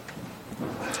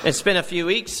It's been a few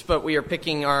weeks, but we are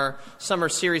picking our summer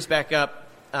series back up,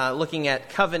 looking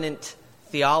at covenant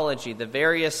theology, the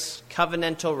various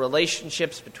covenantal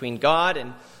relationships between God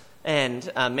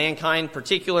and mankind,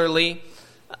 particularly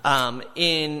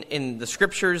in the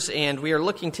Scriptures. And we are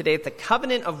looking today at the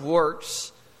covenant of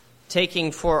works,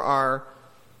 taking for our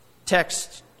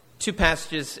text two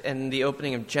passages in the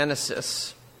opening of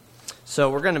Genesis.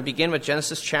 So we're going to begin with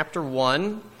Genesis chapter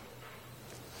 1.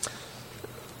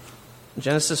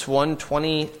 Genesis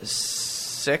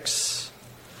 1:26,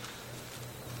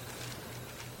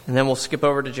 and then we'll skip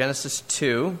over to Genesis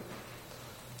 2,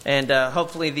 and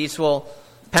hopefully these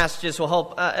passages will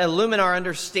help illumine our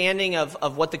understanding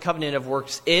of what the covenant of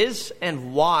works is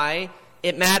and why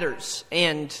it matters,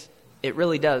 and it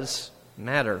really does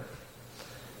matter.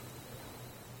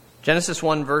 Genesis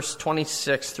 1, verse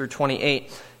 26 through 28.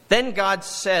 Then God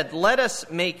said, "Let us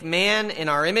make man in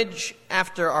our image,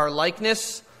 after our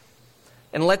likeness,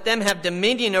 and let them have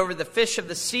dominion over the fish of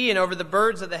the sea, and over the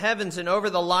birds of the heavens, and over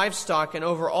the livestock, and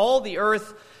over all the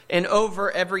earth, and over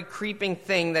every creeping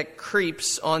thing that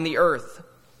creeps on the earth."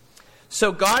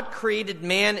 So God created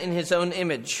man in his own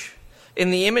image.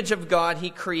 In the image of God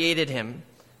he created him.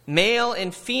 Male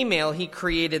and female he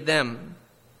created them.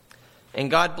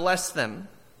 And God blessed them.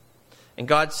 And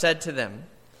God said to them,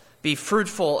 "Be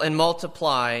fruitful and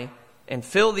multiply, and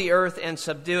fill the earth and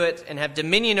subdue it, and have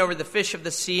dominion over the fish of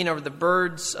the sea, and over the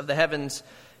birds of the heavens,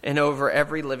 and over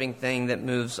every living thing that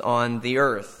moves on the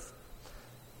earth."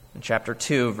 In chapter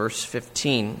 2, verse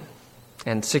 15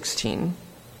 and 16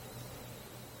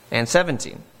 and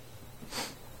 17.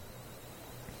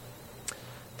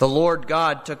 The Lord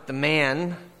God took the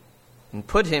man and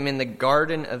put him in the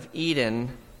Garden of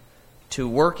Eden to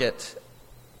work it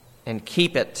and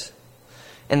keep it.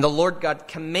 And the Lord God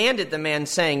commanded the man,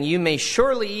 saying, "You may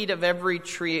surely eat of every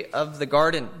tree of the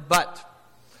garden, but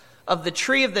of the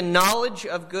tree of the knowledge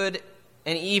of good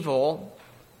and evil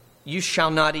you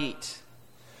shall not eat.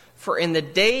 For in the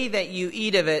day that you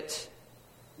eat of it,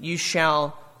 you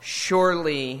shall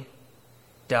surely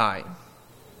die."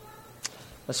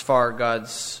 Thus far,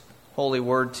 God's holy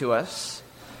word to us.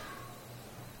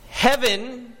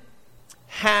 Heaven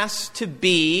has to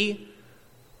be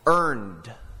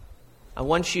earned. I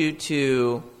want you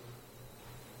to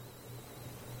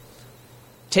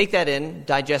take that in,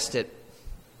 digest it.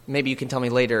 Maybe you can tell me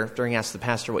later during Ask the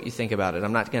Pastor what you think about it.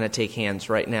 I'm not going to take hands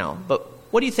right now. But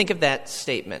what do you think of that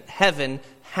statement? Heaven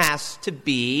has to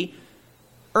be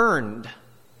earned.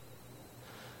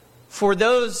 For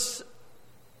those,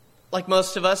 like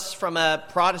most of us, from a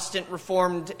Protestant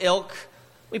Reformed ilk,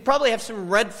 we probably have some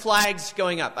red flags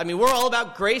going up. I mean, we're all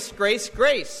about grace, grace,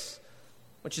 grace,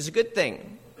 which is a good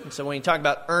thing. And so when you talk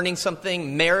about earning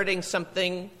something, meriting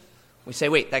something, we say,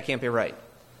 wait, that can't be right.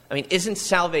 I mean, isn't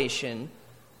salvation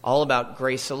all about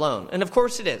grace alone? And of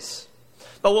course it is.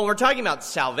 But when we're talking about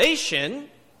salvation,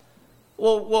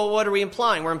 well, what are we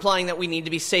implying? We're implying that we need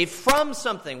to be saved from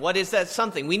something. What is that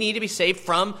something? We need to be saved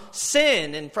from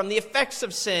sin and from the effects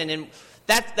of sin. And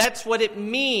that's what it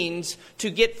means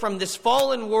to get from this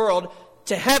fallen world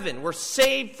to heaven. We're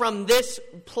saved from this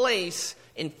place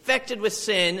infected with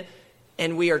sin,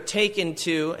 and we are taken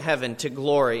to heaven, to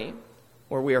glory,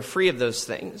 where we are free of those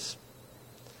things.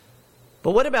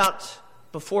 But what about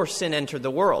before sin entered the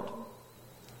world?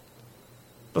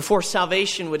 Before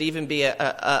salvation would even be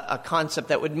a concept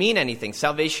that would mean anything.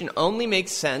 Salvation only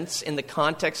makes sense in the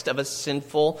context of a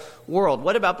sinful world.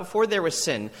 What about before there was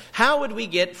sin? How would we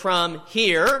get from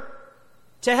here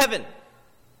to heaven?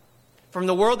 From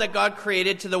the world that God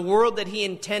created to the world that he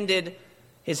intended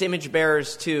his image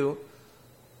bearers to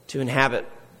inhabit?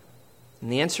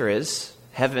 And the answer is,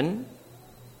 heaven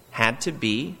had to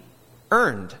be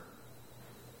earned.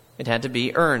 It had to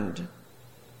be earned.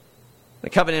 The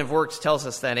covenant of works tells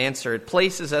us that answer. It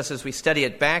places us, as we study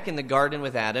it, back in the garden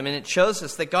with Adam, and it shows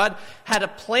us that God had a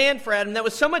plan for Adam that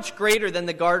was so much greater than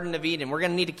the Garden of Eden. We're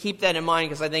going to need to keep that in mind,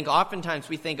 because I think oftentimes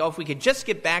we think, if we could just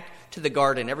get back to the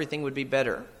garden, everything would be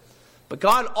better. But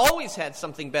God always had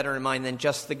something better in mind than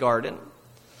just the garden.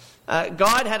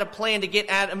 God had a plan to get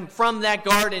Adam from that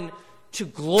garden to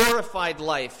glorified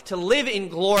life, to live in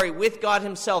glory with God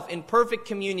himself in perfect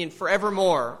communion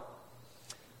forevermore.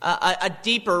 A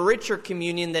deeper, richer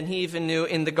communion than he even knew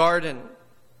in the garden.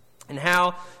 And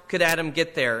how could Adam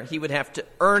get there? He would have to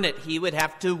earn it. He would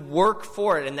have to work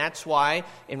for it. And that's why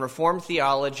in Reformed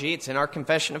theology, it's in our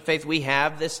confession of faith, we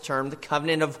have this term, the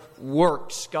covenant of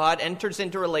works. God enters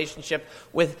into relationship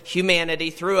with humanity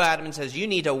through Adam and says, you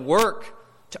need to work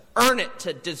to earn it,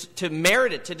 to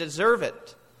merit it, to deserve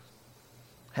it.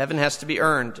 Heaven has to be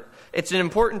earned. It's an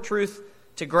important truth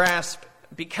to grasp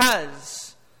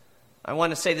because I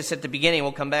want to say this at the beginning,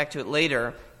 we'll come back to it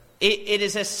later. It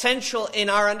is essential in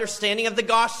our understanding of the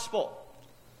gospel.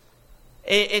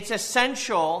 It's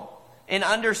essential in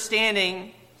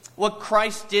understanding what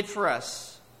Christ did for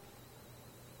us.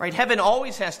 Right? Heaven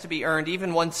always has to be earned,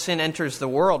 even once sin enters the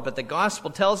world. But the gospel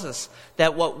tells us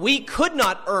that what we could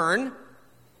not earn,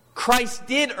 Christ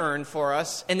did earn for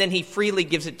us, and then he freely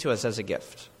gives it to us as a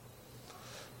gift.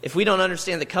 If we don't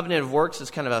understand the covenant of works as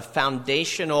kind of a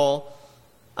foundational,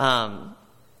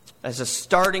 as a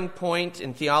starting point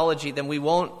in theology, then we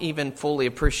won't even fully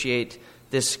appreciate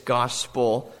this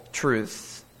gospel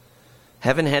truth.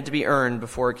 Heaven had to be earned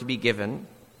before it could be given.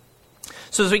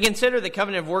 So as we consider the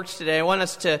covenant of works today, I want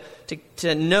us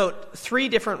to note three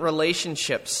different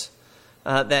relationships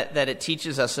that it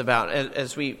teaches us about.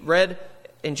 As we read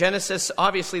in Genesis,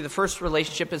 obviously the first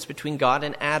relationship is between God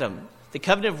and Adam. The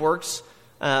covenant of works,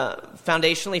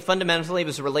 foundationally, fundamentally,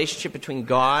 was a relationship between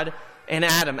God and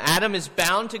Adam. Adam is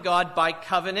bound to God by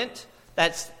covenant.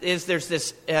 There's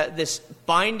this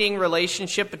binding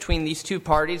relationship between these two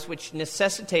parties, which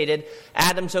necessitated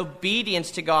Adam's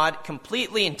obedience to God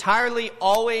completely, entirely,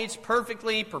 always,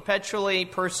 perfectly, perpetually,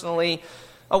 personally.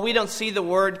 We don't see the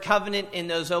word covenant in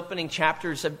those opening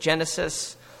chapters of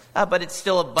Genesis, but it's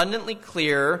still abundantly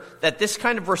clear that this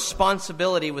kind of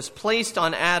responsibility was placed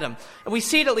on Adam. And we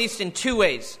see it at least in two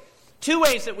ways. Two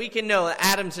ways that we can know that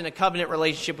Adam's in a covenant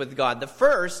relationship with God. The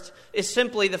first is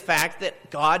simply the fact that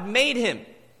God made him,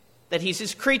 that he's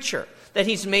his creature, that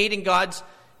he's made in God's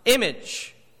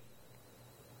image.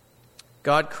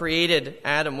 God created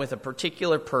Adam with a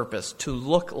particular purpose, to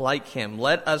look like him.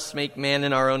 Let us make man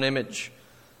in our own image.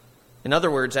 In other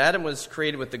words, Adam was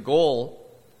created with the goal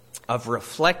of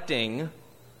reflecting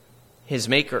his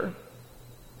maker.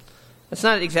 That's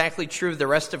not exactly true of the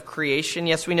rest of creation.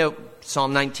 Yes, we know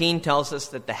Psalm 19 tells us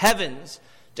that the heavens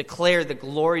declare the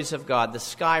glories of God. The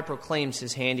sky proclaims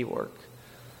his handiwork.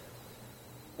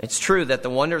 It's true that the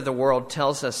wonder of the world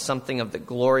tells us something of the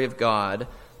glory of God,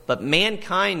 but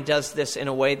mankind does this in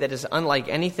a way that is unlike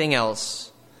anything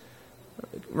else.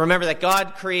 Remember that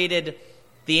God created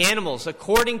the animals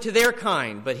according to their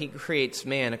kind, but he creates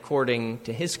man according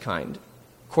to his kind,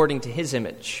 according to his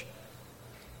image.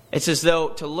 It's as though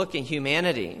to look at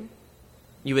humanity,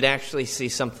 you would actually see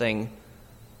something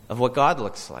of what God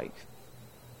looks like.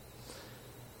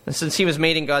 And since he was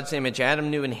made in God's image, Adam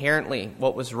knew inherently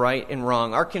what was right and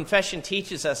wrong. Our confession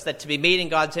teaches us that to be made in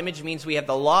God's image means we have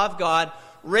the law of God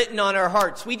written on our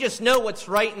hearts. We just know what's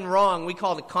right and wrong. We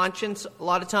call it conscience a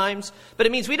lot of times. But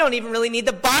it means we don't even really need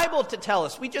the Bible to tell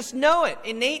us. We just know it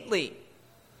innately.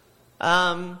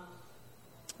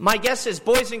 My guess is,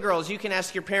 boys and girls, you can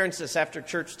ask your parents this after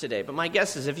church today, but my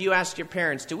guess is if you ask your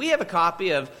parents, do we have a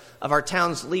copy of our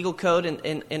town's legal code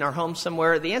in our home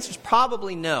somewhere? The answer is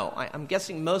probably no. I'm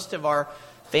guessing most of our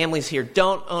families here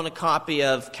don't own a copy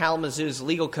of Kalamazoo's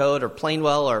legal code or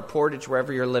Plainwell or Portage,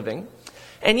 wherever you're living.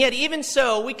 And yet, even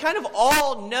so, we kind of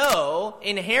all know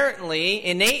inherently,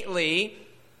 innately,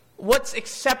 what's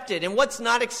accepted and what's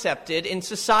not accepted in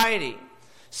society.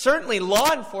 Certainly,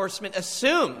 law enforcement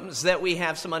assumes that we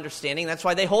have some understanding. That's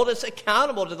why they hold us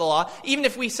accountable to the law. Even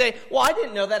if we say, well, I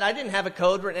didn't know that. I didn't have a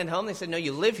code written at home. They said, no,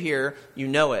 you live here. You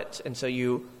know it. And so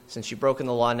since you've broken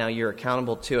the law, now you're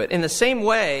accountable to it. In the same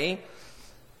way,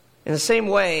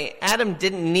 Adam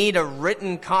didn't need a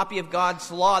written copy of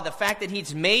God's law. The fact that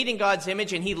he's made in God's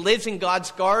image and he lives in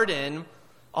God's garden,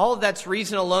 all of that's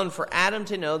reason alone for Adam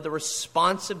to know the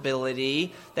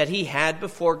responsibility that he had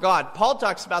before God. Paul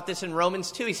talks about this in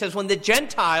Romans 2. He says, when the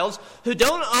Gentiles who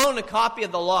don't own a copy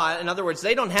of the law, in other words,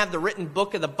 they don't have the written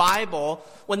book of the Bible,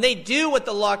 when they do what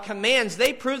the law commands,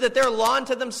 they prove that they're law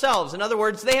unto themselves. In other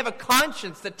words, they have a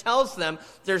conscience that tells them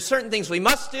there's certain things we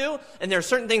must do, and there are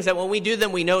certain things that when we do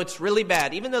them, we know it's really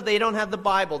bad. Even though they don't have the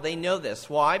Bible, they know this.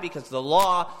 Why? Because the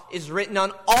law is written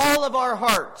on all of our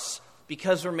hearts,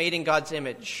 because we're made in God's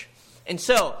image. And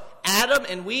so, Adam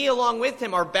and we along with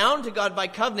him are bound to God by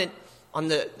covenant on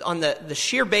the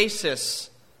sheer basis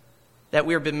that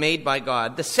we have been made by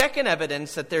God. The second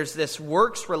evidence that there's this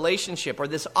works relationship or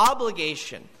this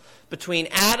obligation between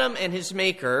Adam and his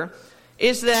maker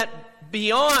is that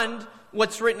beyond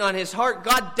what's written on his heart,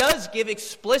 God does give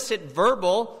explicit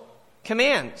verbal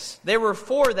commands. There were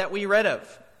 4 that we read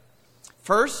of.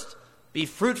 First, be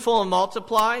fruitful and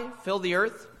multiply, fill the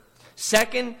earth.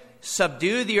 Second,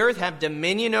 subdue the earth, have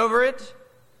dominion over it.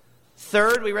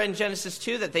 Third, we read in Genesis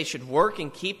 2 that they should work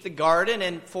and keep the garden.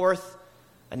 And fourth,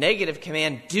 a negative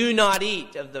command, do not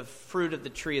eat of the fruit of the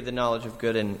tree of the knowledge of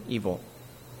good and evil.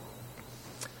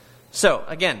 So,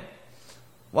 again,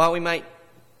 while we might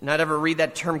not ever read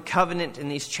that term covenant in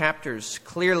these chapters,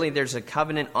 clearly there's a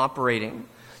covenant operating.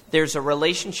 there's a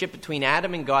relationship between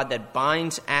Adam and God that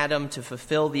binds Adam to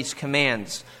fulfill these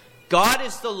commands. God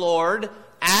is the Lord,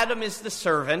 Adam is the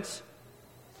servant.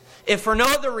 If for no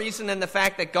other reason than the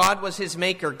fact that God was his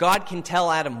maker, God can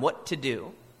tell Adam what to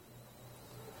do.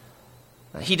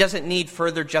 He doesn't need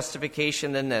further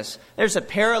justification than this. There's a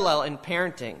parallel in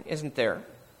parenting, isn't there?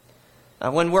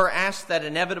 When we're asked that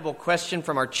inevitable question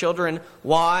from our children,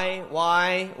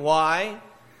 why?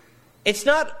 It's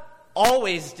not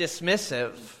always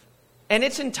dismissive. And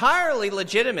it's entirely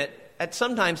legitimate at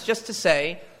sometimes just to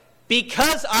say,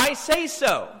 because I say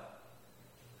so.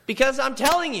 Because I'm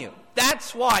telling you.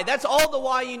 That's why. That's all the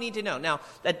why you need to know. Now,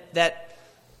 that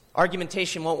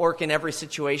argumentation won't work in every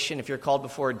situation. If you're called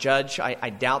before a judge, I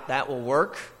doubt that will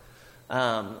work.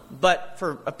 But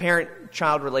for a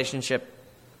parent-child relationship,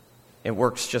 it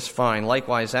works just fine.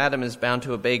 Likewise, Adam is bound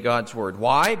to obey God's word.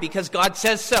 Why? Because God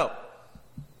says so.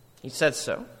 He says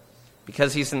so.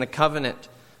 Because he's in the covenant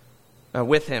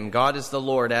with him. God is the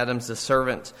Lord, Adam's the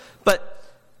servant. But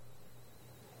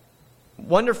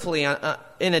wonderfully,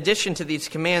 in addition to these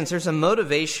commands, there's a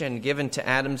motivation given to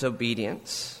Adam's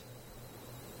obedience.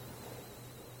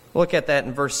 Look at that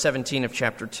in verse 17 of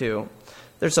chapter 2.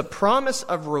 There's a promise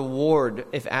of reward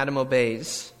if Adam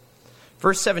obeys.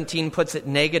 Verse 17 puts it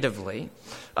negatively.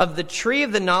 Of the tree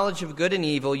of the knowledge of good and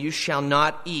evil you shall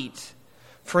not eat,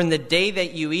 for in the day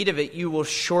that you eat of it you will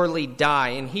surely die.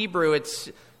 In Hebrew,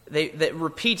 that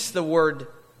repeats the word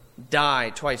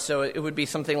die twice. So it would be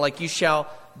something like you shall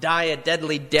die a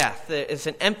deadly death. It's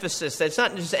an emphasis that it's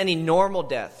not just any normal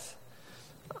death.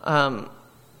 Death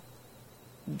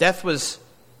was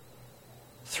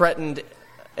threatened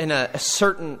in a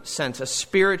certain sense, a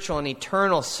spiritual and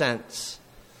eternal sense.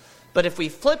 But if we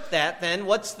flip that, then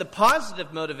what's the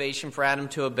positive motivation for Adam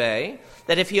to obey?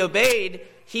 That if he obeyed,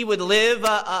 he would live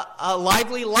a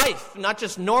lively life, not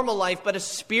just normal life, but a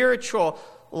spiritual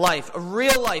life, a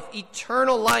real life,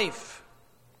 eternal life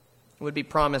would be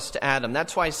promised to Adam.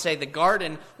 That's why I say the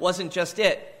garden wasn't just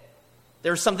it.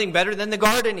 There was something better than the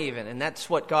garden even, and that's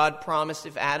what God promised.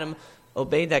 If Adam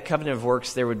obeyed that covenant of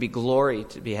works, there would be glory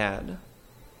to be had.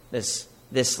 This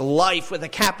life with a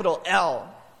capital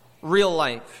L, real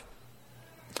life.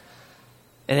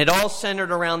 And it all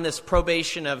centered around this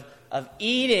probation of not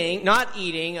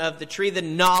eating of the tree of the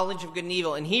knowledge of good and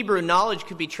evil. In Hebrew, knowledge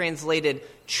could be translated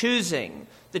choosing.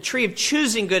 The tree of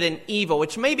choosing good and evil,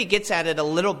 which maybe gets at it a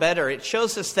little better. It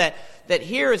shows us that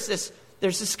here is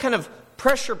there's this kind of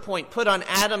pressure point put on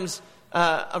Adam's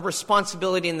a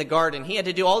responsibility in the garden. He had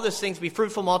to do all those things, be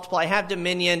fruitful, multiply, have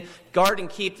dominion, guard and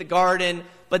keep the garden.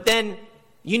 But then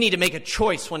you need to make a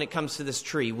choice when it comes to this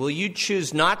tree. Will you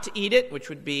choose not to eat it, which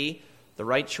would be the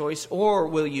right choice, or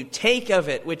will you take of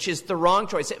it, which is the wrong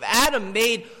choice? If Adam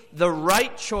made the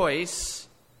right choice,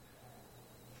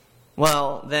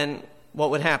 well, then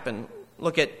what would happen?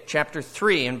 Look at chapter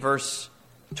 3 and verse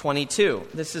 22.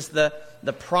 This is the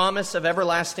promise of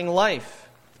everlasting life.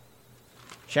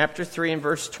 Chapter 3 and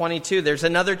verse 22. There's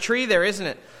another tree there, isn't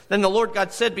it? Then the Lord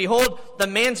God said, Behold, the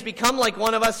man's become like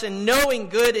one of us in knowing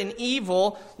good and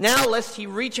evil. Now lest he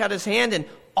reach out his hand and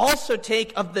also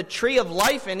take of the tree of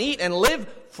life and eat and live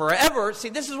forever. See,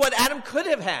 this is what Adam could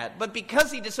have had. But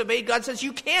because he disobeyed, God says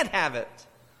you can't have it.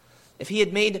 If he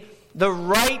had made the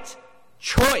right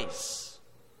choice,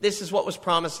 this is what was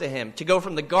promised to him. To go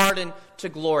from the garden to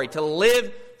glory. To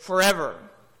live forever.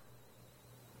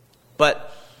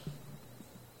 But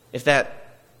if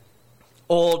that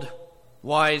old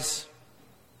wise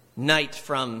knight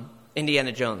from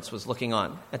Indiana Jones was looking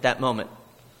on at that moment,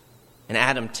 and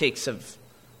Adam takes of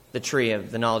the tree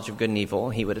of the knowledge of good and evil,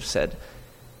 he would have said,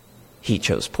 he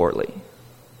chose poorly.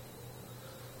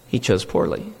 He chose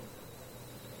poorly.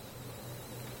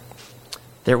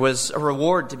 There was a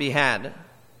reward to be had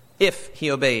if he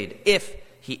obeyed, if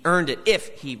he earned it,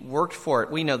 if he worked for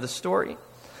it. We know the story.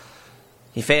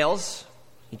 He fails.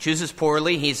 He chooses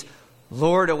poorly. He's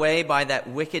lured away by that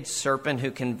wicked serpent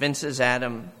who convinces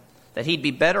Adam that he'd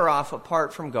be better off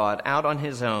apart from God, out on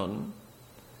his own.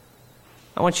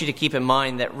 I want you to keep in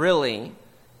mind that really,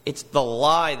 it's the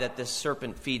lie that this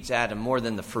serpent feeds Adam more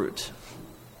than the fruit.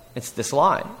 It's this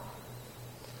lie.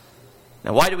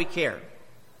 Now, why do we care?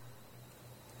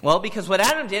 Well, because what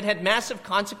Adam did had massive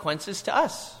consequences to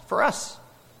us,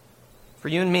 for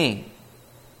you and me.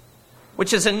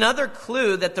 Which is another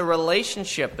clue that the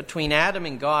relationship between Adam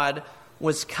and God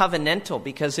was covenantal,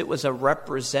 because it was a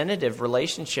representative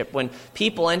relationship. When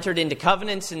people entered into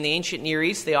covenants in the ancient Near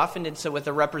East, they often did so with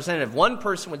a representative. One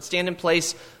person would stand in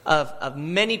place of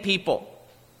many people.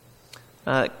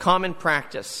 Common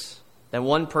practice that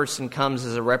one person comes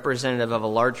as a representative of a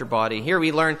larger body. Here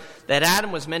we learn that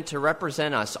Adam was meant to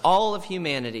represent us, all of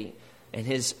humanity, and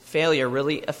his failure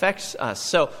really affects us.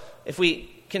 So if we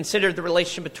consider the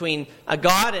relationship between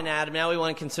God and Adam, now we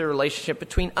want to consider the relationship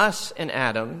between us and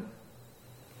Adam.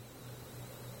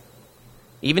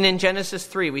 Even in Genesis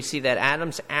 3, we see that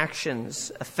Adam's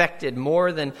actions affected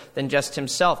more than just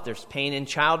himself. There's pain in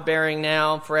childbearing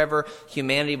now forever.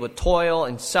 Humanity will toil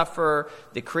and suffer.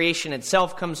 The creation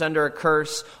itself comes under a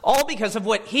curse, all because of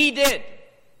what he did.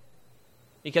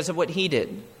 Because of what he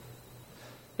did.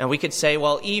 Now we could say,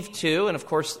 well, Eve too, and of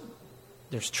course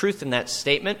there's truth in that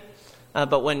statement.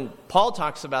 But when Paul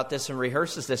talks about this and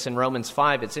rehearses this in Romans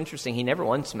 5, it's interesting. He never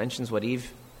once mentions what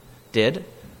Eve did.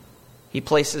 He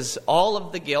places all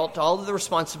of the guilt, all of the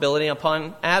responsibility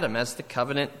upon Adam as the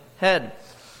covenant head.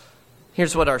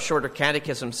 Here's what our shorter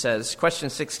catechism says. Question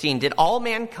 16, did all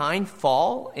mankind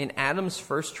fall in Adam's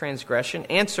first transgression?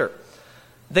 Answer,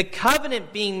 the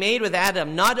covenant being made with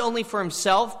Adam, not only for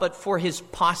himself, but for his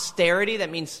posterity, that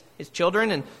means his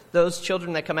children and those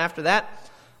children that come after that,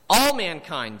 all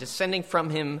mankind descending from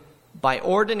him by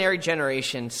ordinary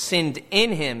generation sinned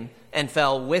in him and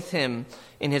fell with him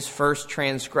in his first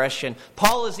transgression.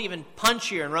 Paul is even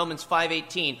punchier in Romans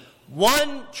 5:18.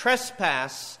 One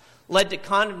trespass led to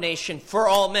condemnation for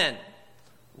all men.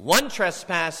 One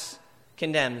trespass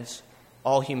condemns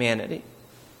all humanity.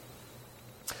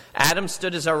 Adam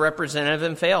stood as our representative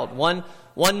and failed. One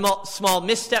small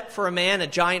misstep for a man, a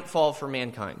giant fall for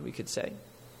mankind, we could say.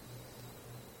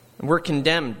 And we're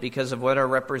condemned because of what our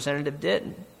representative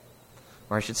did.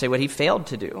 Or I should say what he failed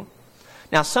to do.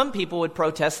 Now, some people would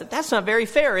protest that that's not very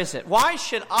fair, is it? Why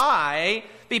should I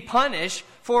be punished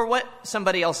for what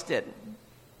somebody else did?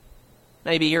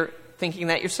 Maybe you're thinking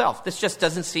that yourself. This just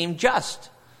doesn't seem just.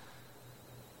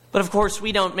 But of course,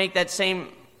 we don't make that same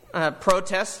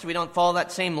protest. We don't follow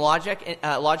that same logic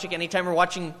anytime we're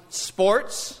watching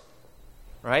sports,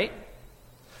 right?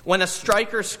 When a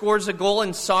striker scores a goal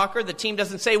in soccer, the team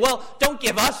doesn't say, well, don't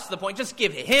give us the point, just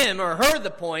give him or her the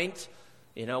point.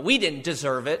 You know, we didn't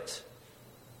deserve it.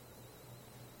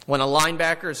 When a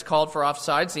linebacker is called for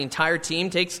offsides, the entire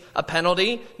team takes a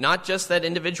penalty, not just that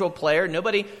individual player.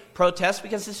 Nobody protests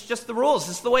because it's just the rules.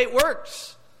 It's the way it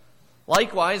works.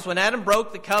 Likewise, when Adam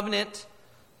broke the covenant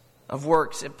of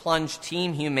works, it plunged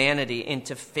team humanity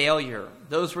into failure.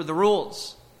 Those were the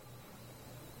rules.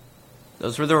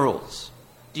 Those were the rules.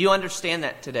 Do you understand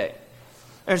that today?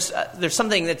 There's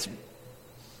something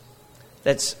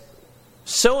that's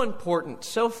so important,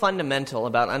 so fundamental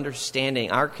about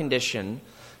understanding our condition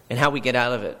and how we get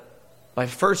out of it by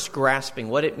first grasping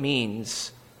what it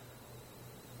means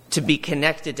to be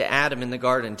connected to Adam in the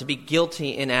garden, to be guilty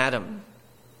in Adam.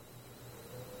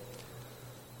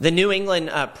 The New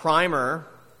England Primer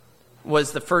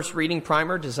was the first reading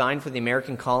primer designed for the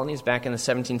American colonies back in the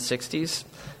 1760s.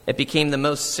 It became the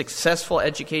most successful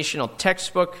educational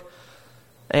textbook,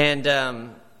 and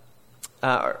that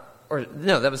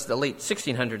was the late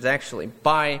 1600s actually.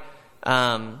 By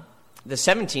the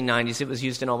 1790s, it was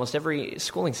used in almost every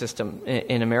schooling system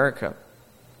in America.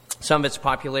 Some of its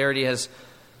popularity has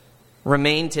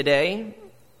remained today.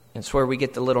 It's where we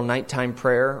get the little nighttime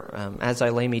prayer. As I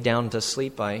lay me down to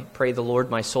sleep, I pray the Lord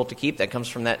my soul to keep. That comes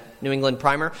from that New England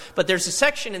Primer. But there's a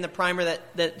section in the primer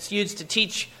that's used to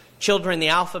teach children the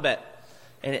alphabet.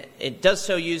 And it does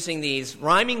so using these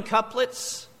rhyming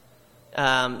couplets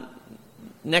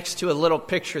next to a little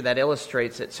picture that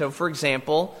illustrates it. So, for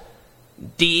example,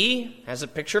 D has a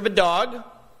picture of a dog,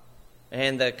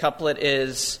 and the couplet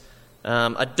is,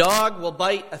 a dog will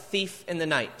bite a thief in the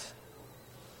night.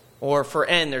 Or for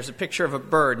N, there's a picture of a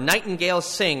bird. Nightingales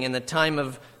sing in the time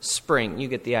of spring. You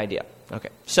get the idea. Okay,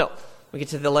 so we get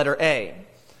to the letter A,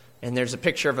 and there's a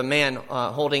picture of a man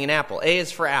holding an apple. A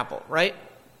is for apple, right?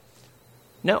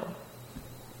 No.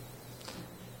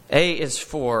 A is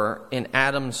for, in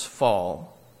Adam's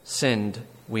fall, sinned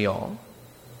we all.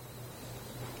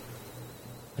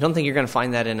 I don't think you're going to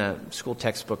find that in a school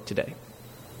textbook today.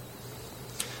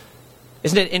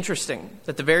 Isn't it interesting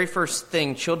that the very first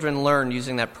thing children learned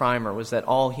using that primer was that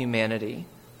all humanity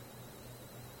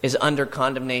is under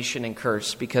condemnation and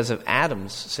curse because of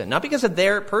Adam's sin? Not because of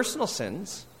their personal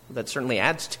sins, that certainly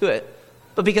adds to it,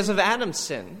 but because of Adam's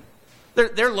sin.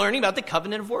 They're learning about the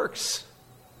covenant of works.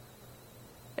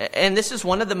 And this is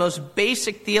one of the most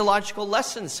basic theological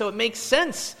lessons, so it makes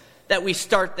sense that we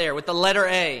start there with the letter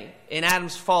A. In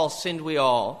Adam's fall, sinned we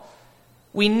all.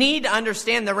 We need to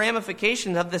understand the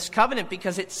ramifications of this covenant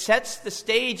because it sets the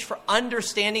stage for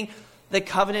understanding the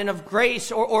covenant of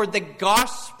grace or the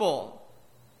gospel.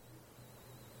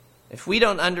 If we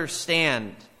don't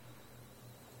understand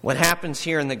what happens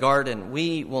here in the garden,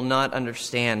 we will not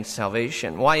understand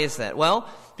salvation. Why is that? Well,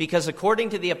 because according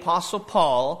to the Apostle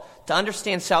Paul, to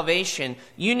understand salvation,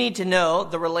 you need to know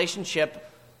the relationship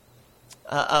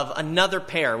of another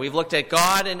pair. We've looked at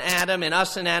God and Adam and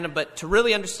us and Adam, but to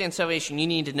really understand salvation, you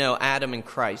need to know Adam and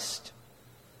Christ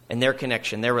and their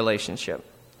connection, their relationship.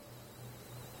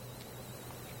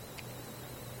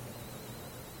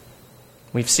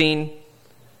 We've seen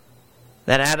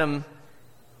that Adam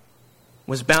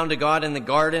was bound to God in the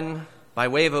garden by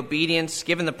way of obedience,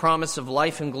 given the promise of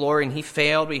life and glory, and he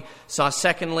failed. We saw,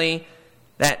 secondly,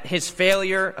 that his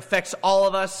failure affects all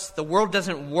of us. The world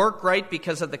doesn't work right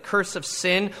because of the curse of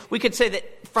sin. We could say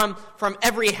that from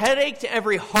every headache to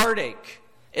every heartache,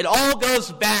 it all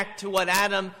goes back to what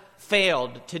Adam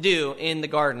failed to do in the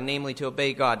garden, namely to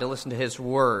obey God, to listen to his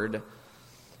word.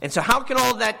 And so how can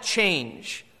all of that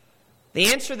change?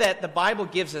 The answer that the Bible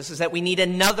gives us is that we need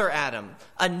another Adam,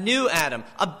 a new Adam,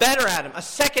 a better Adam, a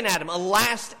second Adam, a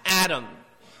last Adam.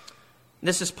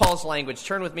 This is Paul's language.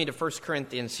 Turn with me to 1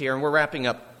 Corinthians here, and we're wrapping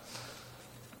up.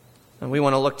 And we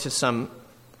want to look to some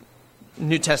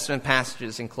New Testament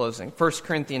passages in closing. 1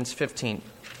 Corinthians 15.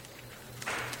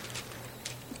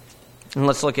 And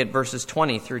let's look at verses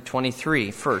 20 through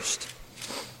 23 first.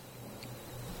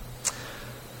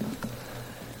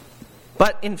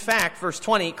 But in fact, verse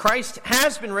 20, Christ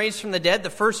has been raised from the dead,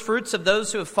 the first fruits of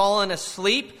those who have fallen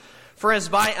asleep. For as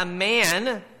by a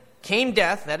man came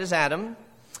death, that is Adam,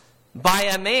 by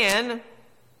a man,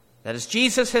 that is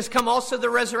Jesus, has come also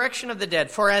the resurrection of the dead.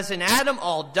 For as in Adam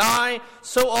all die,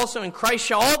 so also in Christ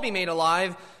shall all be made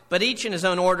alive, but each in his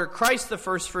own order. Christ the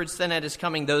first fruits, then at his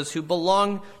coming those who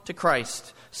belong to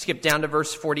Christ. Skip down to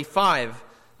verse 45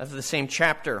 of the same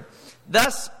chapter.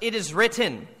 Thus it is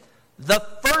written, the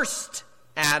first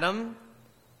Adam,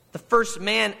 the first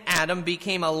man Adam,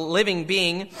 became a living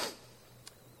being.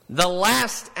 The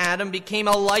last Adam became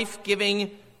a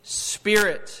life-giving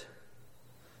spirit.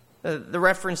 The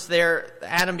reference there,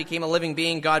 Adam became a living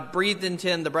being. God breathed into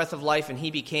him the breath of life, and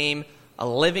he became a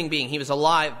living being. He was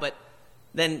alive, but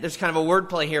then there's kind of a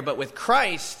wordplay here. But with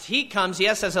Christ, he comes,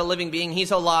 yes, as a living being.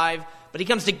 He's alive, but he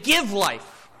comes to give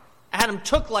life. Adam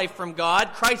took life from God.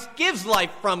 Christ gives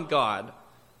life from God.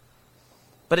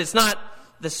 But it's not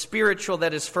the spiritual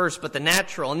that is first, but the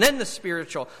natural, and then the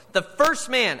spiritual. The first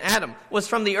man, Adam, was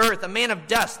from the earth, a man of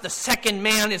dust. The second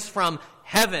man is from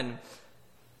heaven.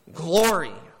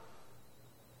 Glory.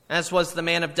 As was the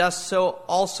man of dust, so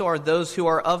also are those who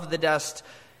are of the dust.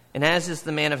 And as is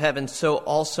the man of heaven, so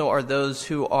also are those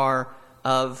who are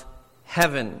of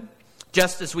heaven.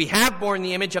 Just as we have borne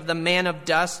the image of the man of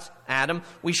dust, Adam,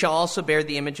 we shall also bear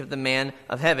the image of the man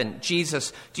of heaven,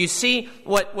 Jesus. Do you see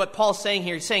what Paul's saying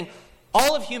here? He's saying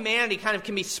all of humanity kind of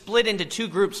can be split into two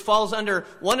groups, falls under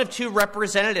one of two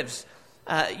representatives.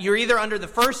 You're either under the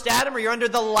first Adam or you're under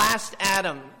the last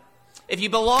Adam. If you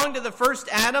belong to the first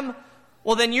Adam,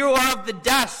 well, then you are of the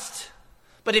dust.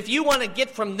 But if you want to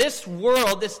get from this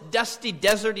world, this dusty,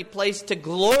 deserty place, to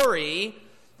glory,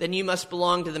 then you must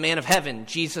belong to the man of heaven,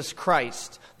 Jesus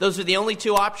Christ. Those are the only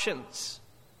two options.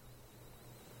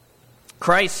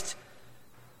 Christ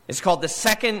is called the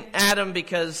second Adam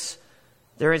because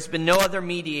there has been no other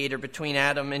mediator between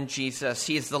Adam and Jesus.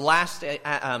 He is the last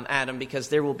Adam because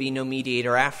there will be no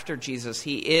mediator after Jesus.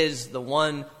 He is the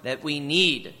one that we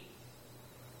need.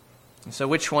 So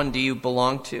which one do you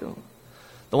belong to?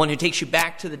 The one who takes you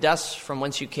back to the dust from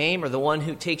whence you came, or the one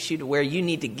who takes you to where you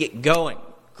need to get going?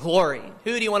 Glory.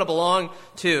 Who do you want to belong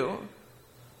to?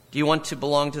 Do you want to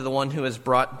belong to the one who has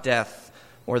brought death,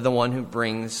 or the one who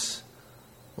brings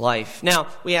life? Now,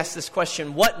 we ask this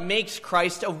question, what makes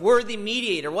Christ a worthy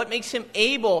mediator? What makes him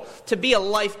able to be a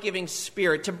life-giving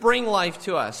spirit, to bring life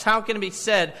to us? How can it be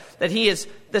said that he is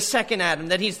the second Adam,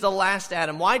 that he's the last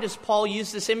Adam? Why does Paul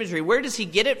use this imagery? Where does he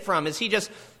get it from? Is he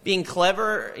just being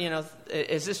clever?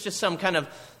 Is this just some clever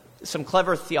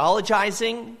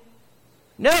theologizing?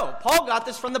 No, Paul got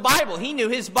this from the Bible. He knew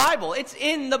his Bible. It's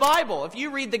in the Bible. If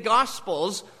you read the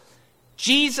Gospels,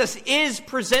 Jesus is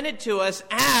presented to us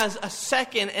as a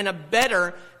second and a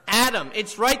better Adam.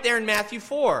 It's right there in Matthew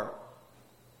 4.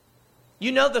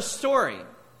 You know the story.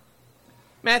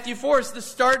 Matthew 4 is the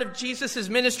start of Jesus'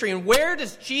 ministry. And where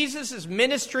does Jesus'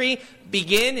 ministry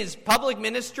begin, his public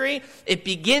ministry? It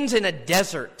begins in a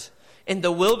desert, in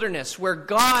the wilderness, where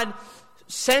God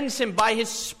sends him by his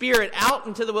Spirit out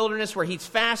into the wilderness where he's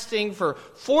fasting for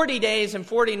 40 days and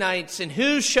 40 nights. And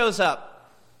who shows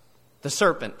up? The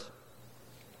serpent.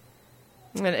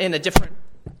 In a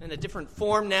different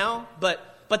form now, but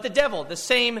the devil, the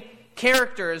same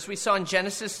character as we saw in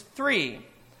Genesis 3.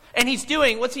 And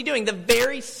what's he doing? The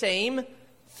very same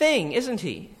thing, isn't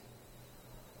he?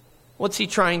 What's he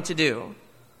trying to do?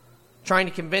 Trying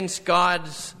to convince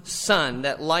God's Son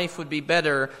that life would be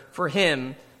better for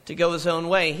him to go his own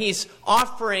way. He's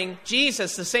offering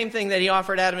Jesus the same thing that he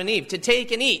offered Adam and Eve, to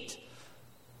take and eat.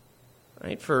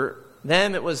 Right? For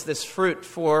them, it was this fruit.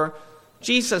 For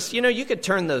Jesus, you could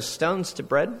turn those stones to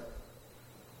bread.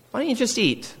 Why don't you just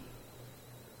eat?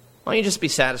 Why don't you just be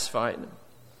satisfied?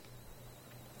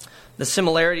 The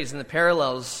similarities and the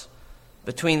parallels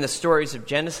between the stories of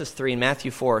Genesis 3 and Matthew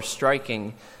 4 are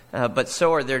striking, but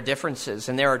so are their differences.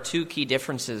 And there are two key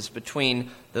differences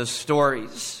between those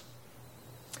stories.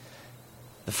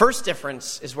 The first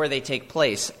difference is where they take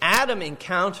place. Adam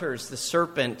encounters the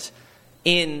serpent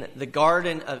in the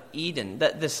Garden of Eden,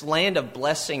 this land of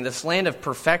blessing, this land of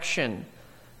perfection.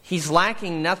 He's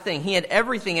lacking nothing. He had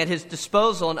everything at his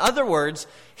disposal. In other words,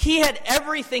 he had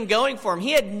everything going for him.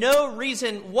 He had no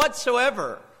reason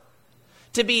whatsoever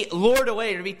to be lured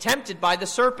away, to be tempted by the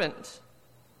serpent.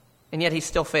 And yet he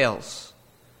still fails.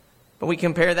 But we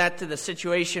compare that to the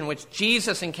situation in which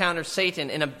Jesus encounters Satan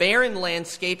in a barren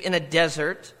landscape in a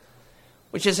desert,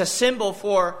 which is a symbol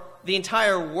for the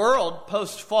entire world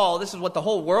post-fall. This is what the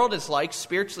whole world is like,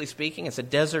 spiritually speaking. It's a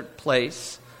desert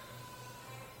place.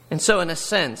 And so in a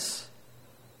sense,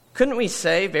 couldn't we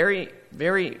say very,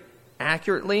 very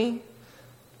accurately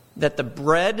that the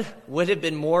bread would have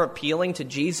been more appealing to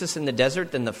Jesus in the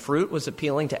desert than the fruit was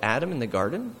appealing to Adam in the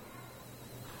garden?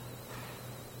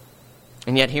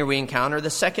 And yet here we encounter the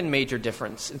second major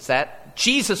difference. It's that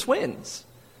Jesus wins.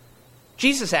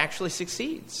 Jesus actually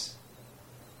succeeds.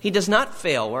 He does not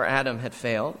fail where Adam had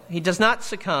failed. He does not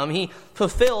succumb. He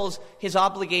fulfills his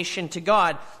obligation to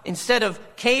God. Instead of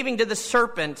caving to the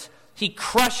serpent, he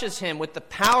crushes him with the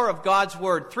power of God's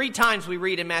word. 3 times we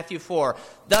read in Matthew 4,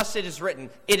 "Thus it is written,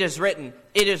 it is written,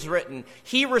 it is written."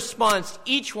 He responds to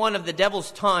each one of the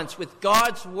devil's taunts with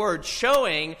God's word,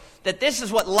 showing that this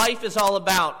is what life is all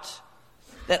about.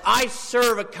 That I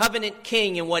serve a covenant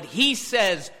king, and what he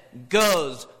says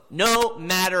goes, no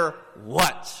matter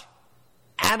what.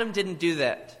 Adam didn't do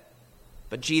that,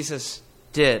 but Jesus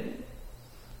did.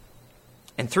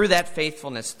 And through that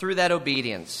faithfulness, through that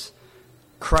obedience,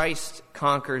 Christ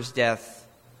conquers death.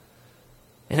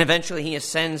 And eventually he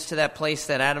ascends to that place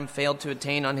that Adam failed to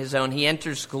attain on his own. He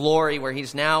enters glory where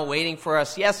he's now waiting for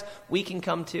us. Yes, we can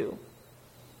come too.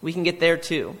 We can get there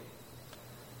too.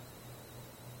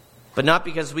 But not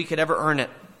because we could ever earn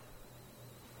it.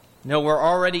 No, we're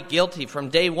already guilty from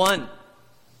day one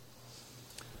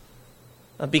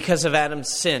because of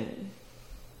Adam's sin.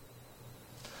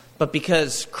 But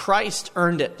because Christ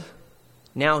earned it,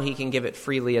 now he can give it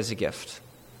freely as a gift.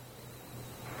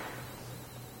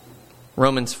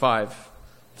 Romans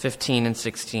 5:15 and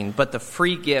 16. But the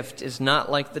free gift is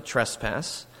not like the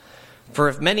trespass. For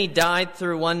if many died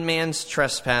through one man's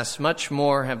trespass, much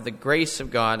more have the grace of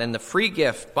God and the free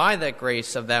gift by that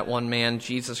grace of that one man,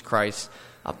 Jesus Christ,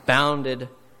 abounded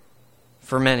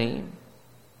for many.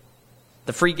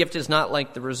 The free gift is not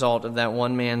like the result of that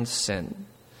one man's sin.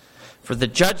 For the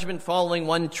judgment following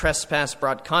one trespass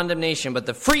brought condemnation, but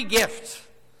the free gift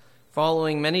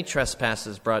following many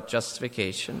trespasses brought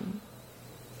justification.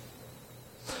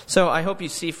 So I hope you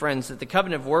see, friends, that the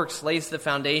covenant of works lays the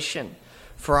foundation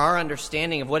for our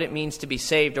understanding of what it means to be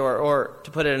saved, or to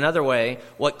put it another way,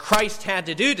 what Christ had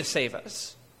to do to save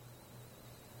us.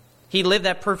 He lived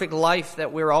that perfect life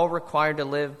that we're all required to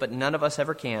live, but none of us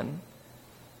ever can.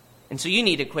 And so you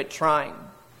need to quit trying.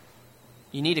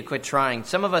 You need to quit trying.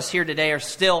 Some of us here today are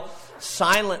still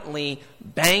silently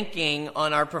banking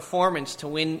on our performance to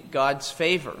win God's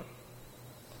favor.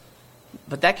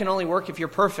 But that can only work if you're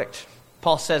perfect.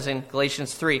 Paul says in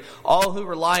Galatians 3, all who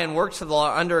rely on works of the law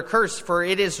are under a curse, for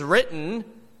it is written,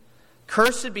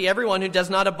 cursed be everyone who does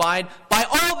not abide by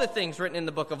all the things written in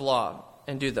the book of law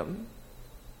and do them.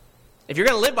 If you're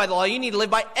going to live by the law, you need to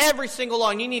live by every single law,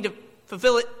 and you need to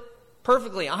fulfill it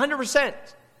perfectly, 100%.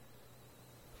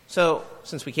 So,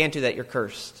 since we can't do that, you're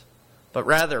cursed. But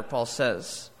rather, Paul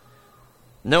says,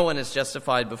 no one is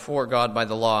justified before God by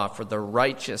the law, for the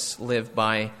righteous live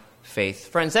by faith.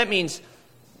 Friends, that means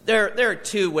there are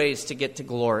two ways to get to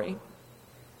glory.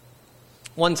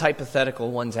 One's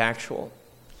hypothetical, one's actual.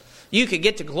 You could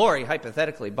get to glory,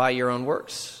 hypothetically, by your own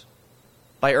works,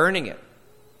 by earning it,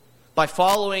 by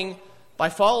following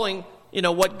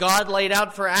what God laid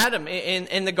out for Adam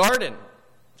in the garden.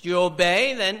 If you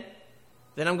obey, then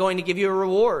I'm going to give you a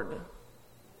reward.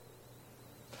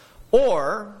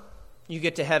 Or you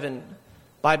get to heaven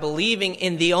by believing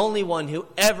in the only one who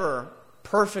ever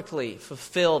perfectly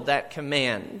fulfilled that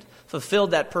command,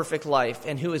 fulfilled that perfect life,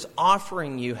 and who is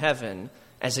offering you heaven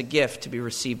as a gift to be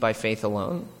received by faith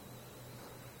alone.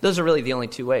 Those are really the only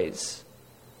two ways.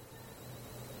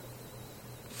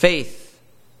 Faith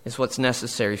is what's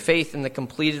necessary. Faith in the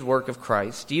completed work of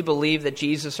Christ. Do you believe that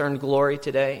Jesus earned glory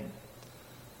today?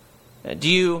 Do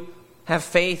you have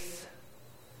faith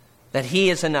that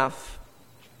He is enough?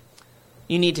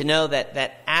 You need to know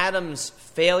that Adam's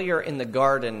failure in the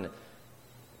garden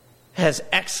has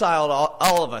exiled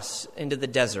all of us into the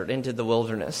desert, into the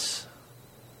wilderness.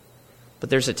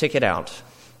 But there's a ticket out.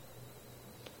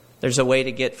 There's a way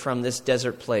to get from this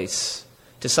desert place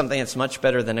to something that's much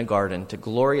better than a garden, to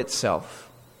glory itself.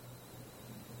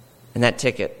 And that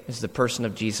ticket is the person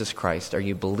of Jesus Christ. Are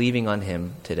you believing on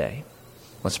Him today?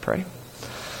 Let's pray.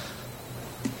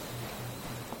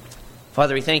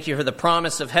 Father, we thank You for the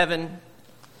promise of heaven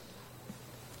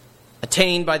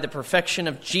attained by the perfection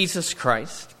of Jesus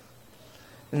Christ,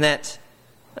 and that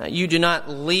You do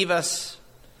not leave us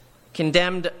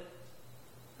condemned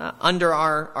under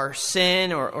our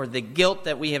sin or the guilt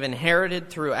that we have inherited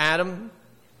through Adam.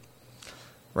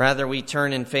 Rather, we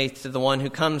turn in faith to the One who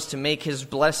comes to make His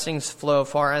blessings flow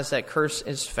far as that curse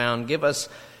is found. Give us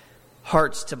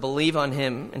hearts to believe on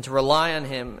Him and to rely on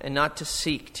Him, and not to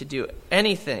seek to do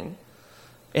anything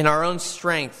in our own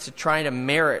strength to try to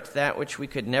merit that which we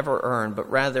could never earn, but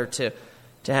rather to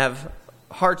have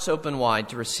hearts open wide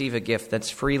to receive a gift that's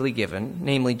freely given,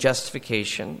 namely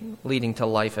justification, leading to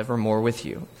life evermore with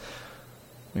You.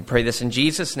 We pray this in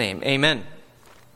Jesus' name. Amen.